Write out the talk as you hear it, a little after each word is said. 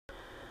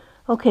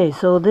Okay,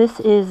 so this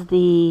is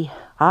the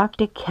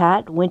Arctic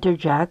Cat winter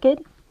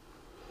jacket.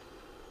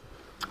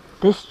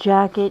 This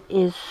jacket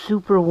is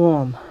super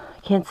warm. I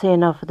can't say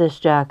enough of this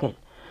jacket.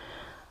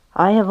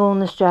 I have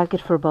owned this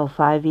jacket for about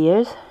 5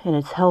 years and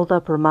it's held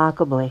up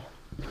remarkably.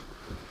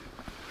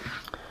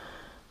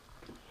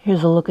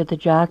 Here's a look at the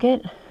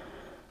jacket.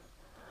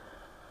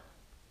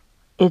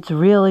 It's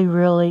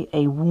really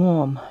a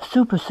warm,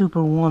 super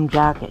warm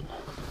jacket.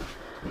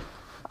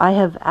 I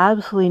have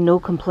absolutely no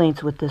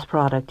complaints with this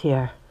product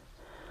here.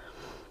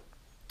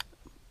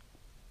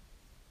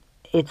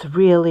 It's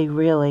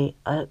really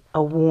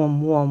a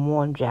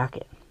warm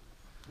jacket.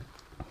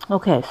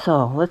 Okay,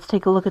 so let's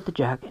take a look at the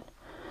jacket.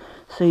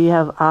 So you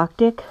have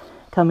Arctic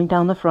coming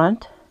down the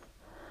front.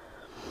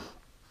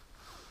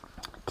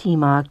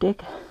 Team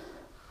Arctic.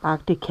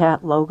 Arctic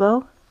Cat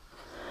logo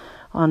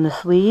on the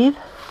sleeve.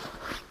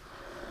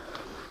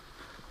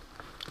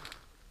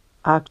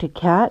 Arctic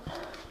Cat.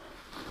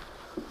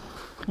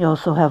 You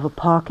also have a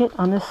pocket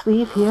on the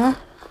sleeve here.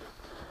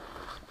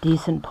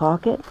 Decent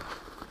pocket.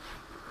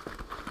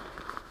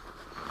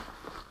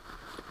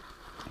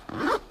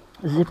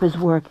 Zippers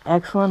work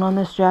excellent on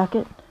this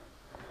jacket.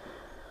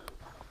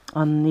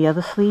 On the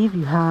other sleeve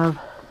you have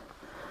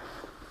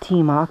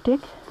Team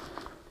Arctic.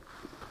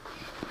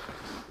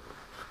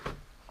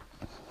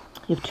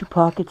 You have 2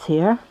 pockets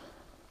here.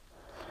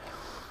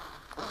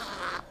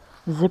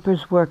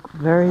 Zippers work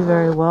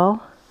very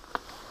well.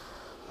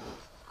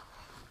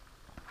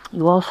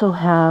 You also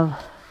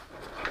have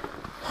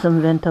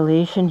some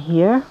ventilation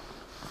here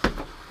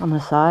on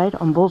the side,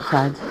 on both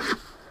sides.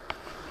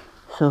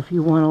 So if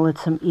you want to let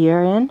some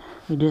air in,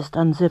 you just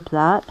unzip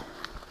that.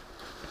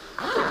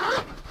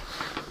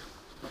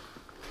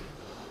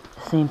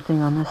 Same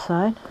thing on this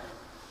side.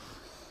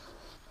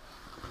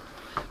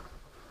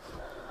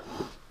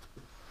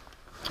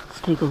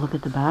 Let's take a look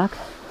at the back.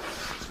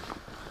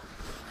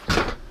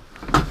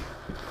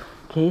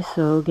 Okay,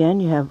 so again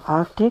you have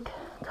Arctic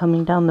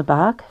coming down the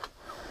back.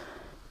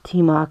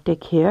 Team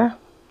Arctic here.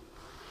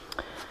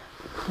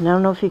 And I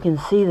don't know if you can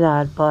see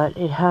that, but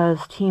it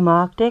has Team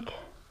Arctic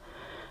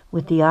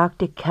with the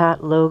Arctic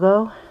Cat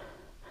logo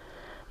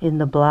in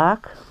the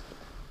black.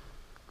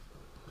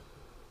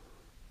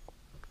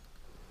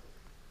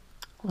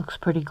 Looks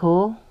pretty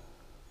cool.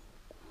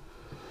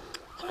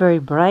 It's very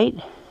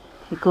bright.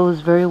 It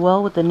goes very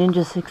well with the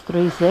Ninja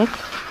 636.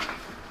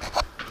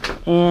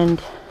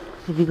 And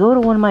if you go to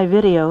one of my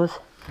videos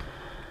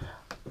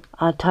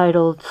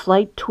titled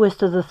Slight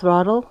Twist of the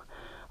Throttle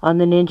on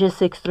the Ninja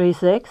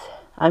 636,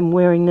 I'm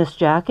wearing this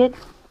jacket.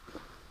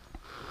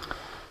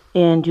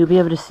 And you'll be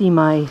able to see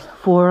my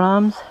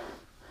forearms.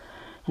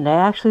 And I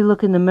actually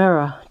look in the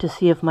mirror to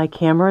see if my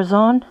camera is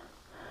on.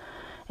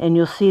 And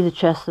you'll see the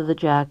chest of the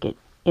jacket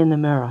in the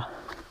mirror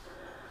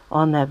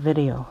on that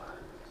video.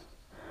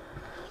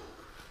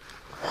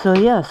 So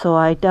yeah, so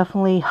I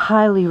definitely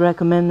highly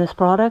recommend this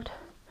product.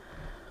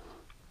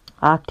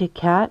 Arctic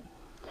Cat.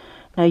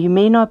 Now you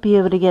may not be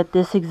able to get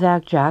this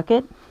exact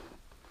jacket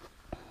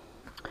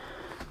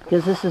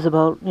because this is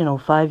about,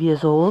 5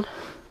 years old.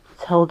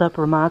 It's held up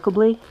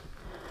remarkably.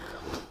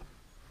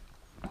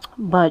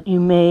 But you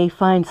may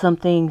find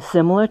something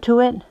similar to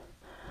it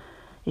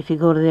if you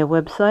go to their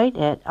website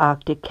at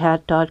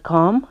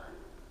articcat.com.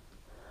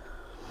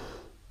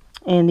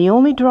 And the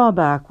only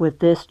drawback with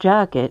this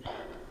jacket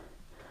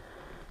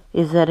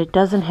is that it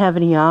doesn't have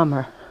any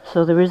armor.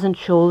 So there isn't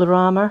shoulder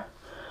armor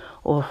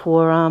or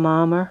forearm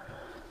armor.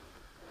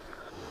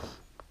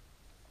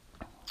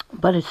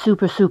 But it's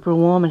super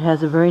warm. It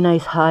has a very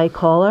nice high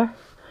collar,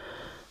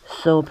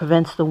 so it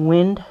prevents the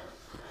wind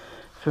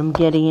from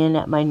getting in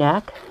at my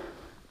neck.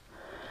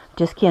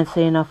 Just can't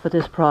say enough for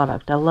this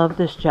product. I love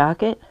this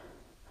jacket.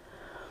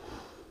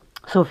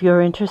 So if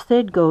you're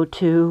interested, go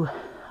to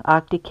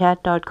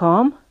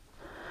articcat.com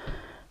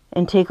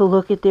and take a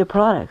look at their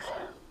products.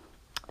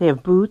 They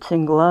have boots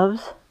and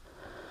gloves,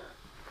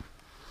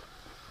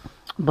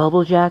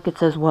 bubble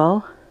jackets as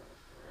well.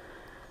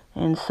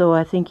 And so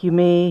I think you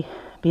may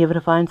be able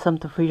to find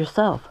something for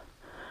yourself.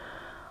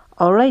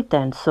 Alright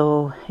then,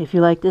 so if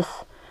you like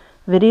this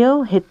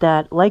video, hit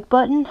that like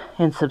button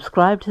and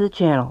subscribe to the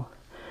channel.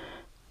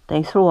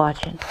 Thanks for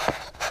watching.